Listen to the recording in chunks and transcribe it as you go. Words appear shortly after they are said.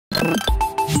I'm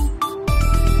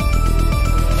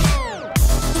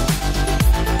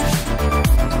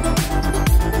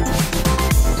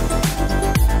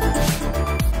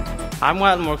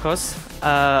Wael Morcos.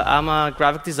 I'm a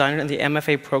graphic designer in the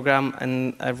MFA program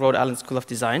in Rhode Island School of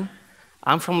Design.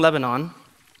 I'm from Lebanon.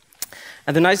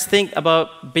 And the nice thing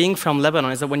about being from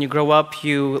Lebanon is that when you grow up,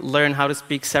 you learn how to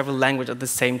speak several languages at the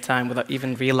same time without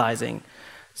even realizing.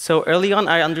 So early on,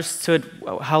 I understood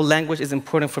how language is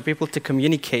important for people to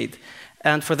communicate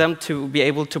and for them to be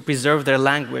able to preserve their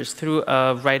language through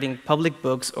writing public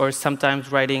books or sometimes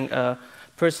writing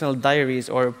personal diaries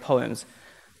or poems.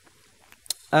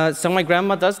 So my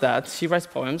grandma does that. She writes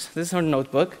poems. This is her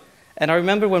notebook. And I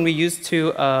remember when we used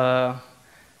to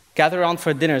gather around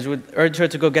for dinners, we would urge her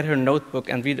to go get her notebook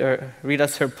and read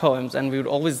us her poems, and we would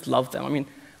always love them. I mean,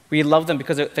 we loved them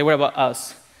because they were about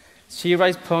us. She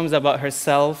writes poems about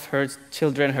herself, her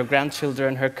children, her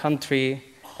grandchildren, her country,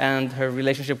 and her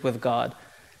relationship with God.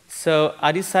 So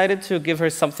I decided to give her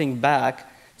something back,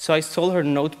 so I stole her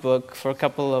notebook for a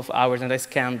couple of hours, and I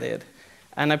scanned it.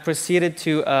 And I proceeded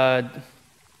to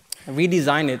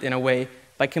redesign it in a way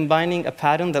by combining a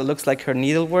pattern that looks like her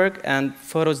needlework and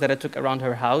photos that I took around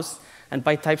her house, and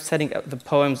by typesetting the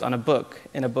poems on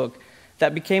in a book.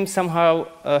 That became somehow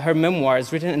her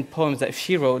memoirs written in poems that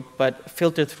she wrote, but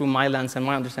filtered through my lens and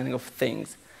my understanding of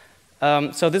things.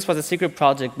 So this was a secret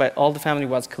project, but all the family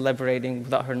was collaborating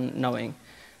without her knowing.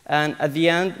 And at the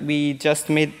end, we just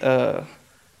made a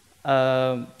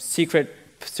secret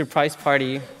surprise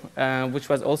party, which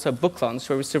was also a book launch,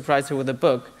 where we surprised her with a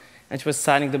book. And she was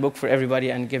signing the book for everybody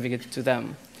and giving it to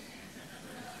them.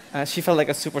 She felt like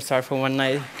a superstar for one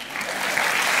night.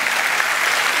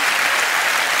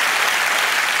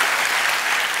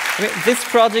 I mean, this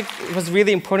project was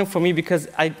really important for me because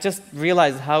I just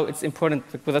realized how it's important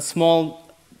with a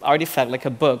small artifact like a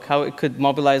book, how it could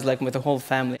mobilize like with the whole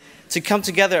family to come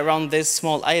together around this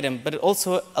small item. But it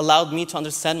also allowed me to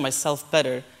understand myself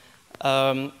better.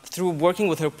 Through working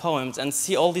with her poems and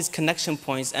see all these connection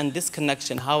points and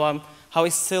disconnection, how I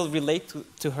still relate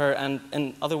to her and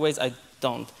in other ways I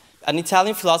don't. An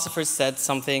Italian philosopher said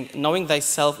something, knowing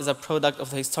thyself is a product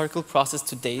of the historical process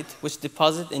to date, which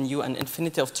deposits in you an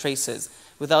infinity of traces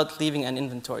without leaving an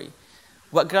inventory.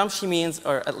 What Gramsci means,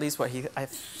 or at least what I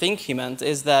think he meant,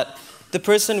 is that the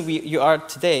person you are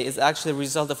today is actually a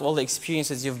result of all the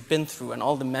experiences you've been through and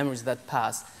all the memories that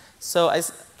pass. So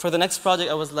for the next project,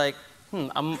 I was like,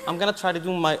 I'm going to try to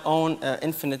do my own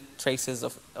infinite traces,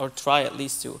 or try at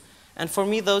least to. And for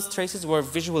me, those traces were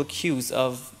visual cues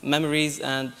of memories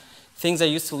and things I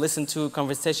used to listen to,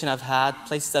 conversation I've had,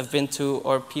 places I've been to,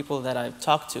 or people that I've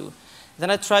talked to. Then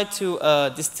I tried to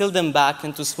distill them back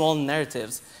into small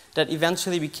narratives that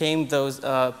eventually became those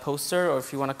poster, or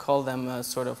if you want to call them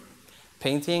sort of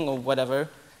painting or whatever.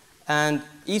 And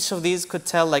each of these could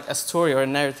tell like a story or a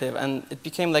narrative, and it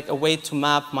became like a way to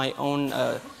map my own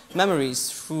memories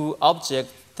through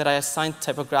objects that I assigned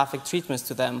typographic treatments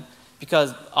to them,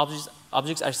 because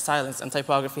objects are silent, and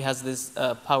typography has this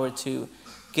power to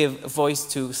give voice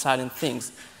to silent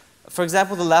things. For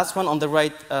example, the last one on the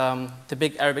right, the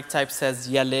big Arabic type says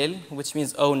Yalil, which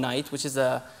means oh night, which is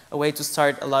a way to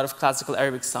start a lot of classical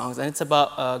Arabic songs, and it's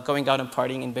about going out and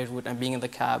partying in Beirut and being in the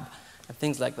cab and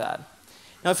things like that.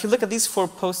 Now, if you look at these four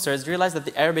posters, realize that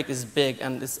the Arabic is big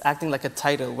and it's acting like a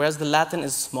title, whereas the Latin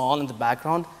is small in the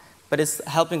background, but it's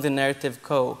helping the narrative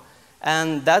go.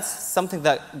 And that's something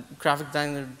that graphic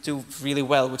designers do really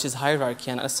well, which is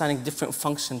hierarchy and assigning different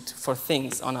functions for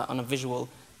things on a visual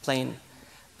plane.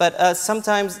 But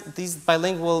sometimes these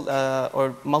bilingual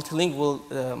or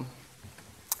multilingual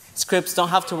scripts don't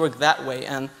have to work that way.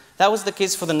 And that was the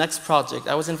case for the next project.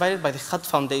 I was invited by the Khat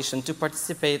Foundation to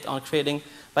participate on creating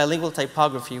bilingual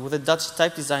typography with a Dutch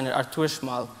type designer, Arthur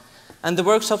Schmal. And the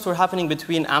workshops were happening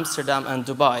between Amsterdam and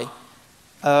Dubai.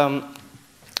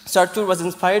 So Arthur was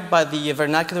inspired by the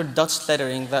vernacular Dutch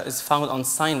lettering that is found on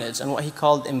signage and what he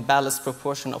called imbalanced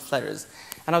proportion of letters.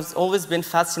 And I've always been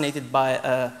fascinated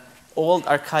by old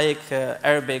archaic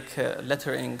Arabic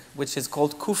lettering, which is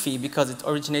called Kufi because it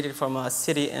originated from a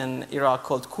city in Iraq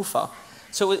called Kufa.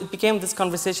 So it became this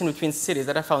conversation between cities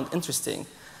that I found interesting.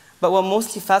 But what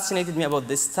mostly fascinated me about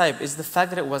this type is the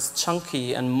fact that it was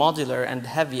chunky and modular and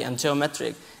heavy and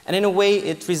geometric. And in a way,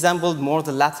 it resembled more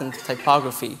the Latin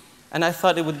typography. And I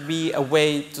thought it would be a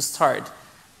way to start.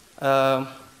 And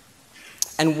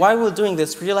while we're doing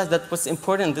this, we realized that what's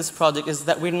important in this project is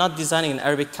that we're not designing an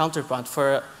Arabic counterpart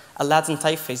for a Latin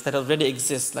typeface that already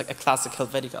exists, like a classic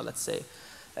Helvetica, let's say.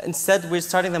 Instead, we're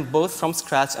starting them both from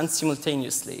scratch and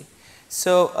simultaneously.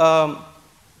 So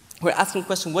we're asking the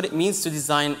question what it means to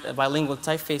design bilingual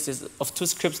typefaces of two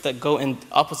scripts that go in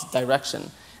opposite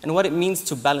direction. and what it means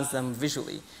to balance them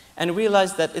visually. And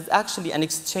realized that it's actually an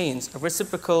exchange, a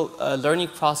reciprocal learning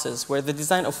process where the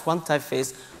design of one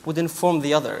typeface would inform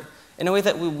the other in a way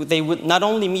that they would not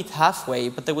only meet halfway,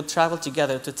 but they would travel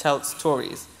together to tell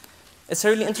stories. It's a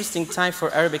really interesting time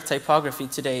for Arabic typography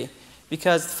today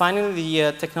because finally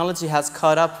the technology has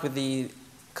caught up with the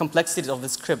complexities of the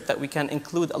script that we can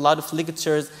include a lot of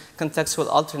ligatures, contextual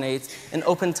alternates, and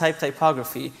open type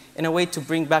typography in a way to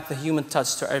bring back the human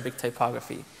touch to Arabic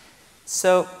typography.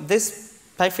 So this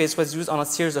typeface was used on a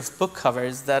series of book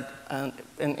covers that,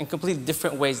 in completely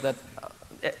different ways that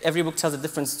every book tells a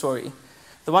different story.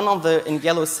 The one in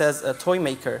yellow says a toy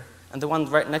maker, and the one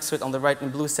right next to it on the right in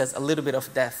blue says a little bit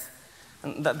of death.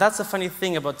 And that's a funny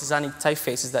thing about designing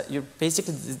typefaces, that you're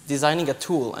basically designing a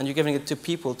tool and you're giving it to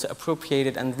people to appropriate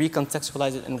it and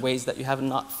recontextualize it in ways that you have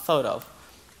not thought of.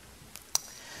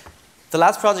 The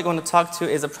last project I want to talk to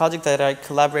is a project that I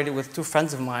collaborated with two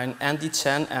friends of mine, Andy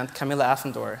Chen and Camilla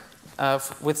Affendor,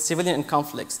 with civilian in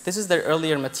conflicts. This is their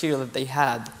earlier material that they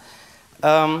had.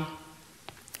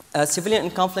 Civilian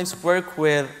in conflicts work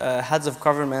with heads of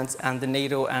governments and the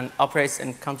NATO and operates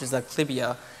in countries like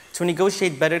Libya to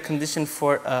negotiate better conditions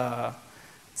for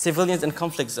civilians in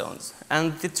conflict zones.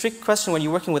 And the trick question when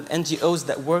you're working with NGOs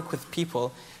that work with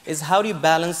people is how do you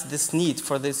balance this need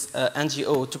for this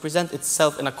NGO to present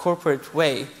itself in a corporate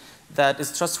way that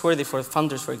is trustworthy for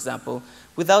funders, for example,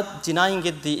 without denying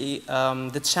it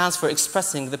the chance for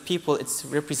expressing the people it's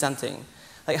representing.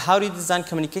 Like, how do you design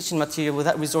communication material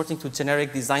without resorting to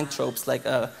generic design tropes like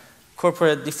a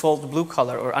corporate default blue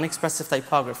color or unexpressive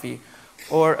typography,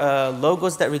 or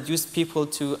logos that reduce people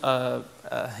to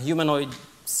humanoid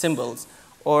symbols,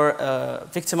 or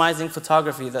victimizing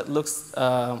photography that looks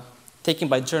taken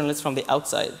by journalists from the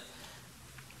outside.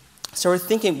 So we're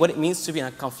thinking what it means to be in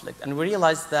a conflict, and we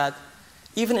realized that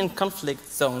even in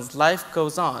conflict zones, life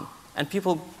goes on, and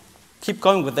people keep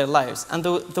going with their lives. And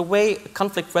the way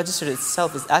conflict registers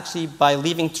itself is actually by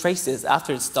leaving traces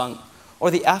after it's done,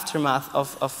 or the aftermath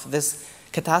of this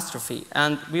catastrophe.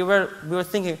 And we were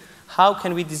thinking, how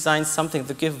can we design something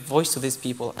to give voice to these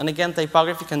people? And again,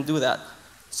 typography can do that.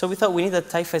 So we thought we need a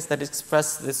typeface that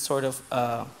expresses this sort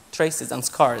of traces and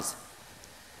scars.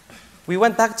 We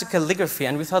went back to calligraphy,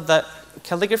 and we thought that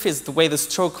calligraphy is the way the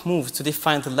stroke moves to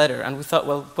define the letter. And we thought,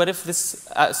 well, what if this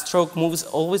stroke moves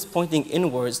always pointing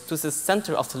inwards to the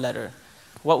center of the letter?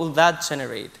 What will that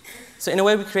generate? So in a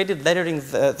way, we created lettering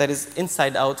that is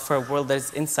inside out for a world that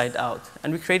is inside out.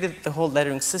 And we created the whole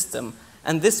lettering system.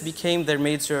 And this became their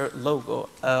major logo,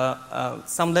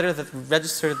 some letter that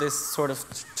register this sort of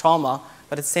trauma,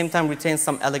 but at the same time retain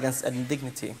some elegance and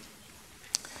dignity.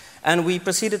 And we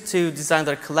proceeded to design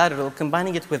their collateral,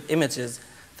 combining it with images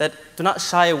that do not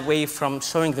shy away from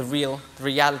showing the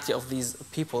reality of these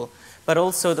people, but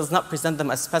also does not present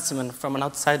them as specimen from an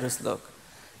outsider's look.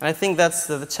 And I think that's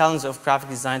the challenge of graphic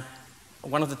design.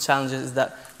 One of the challenges is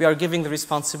that we are giving the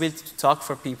responsibility to talk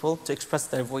for people, to express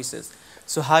their voices.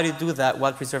 So how do you do that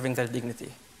while preserving their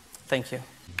dignity? Thank you.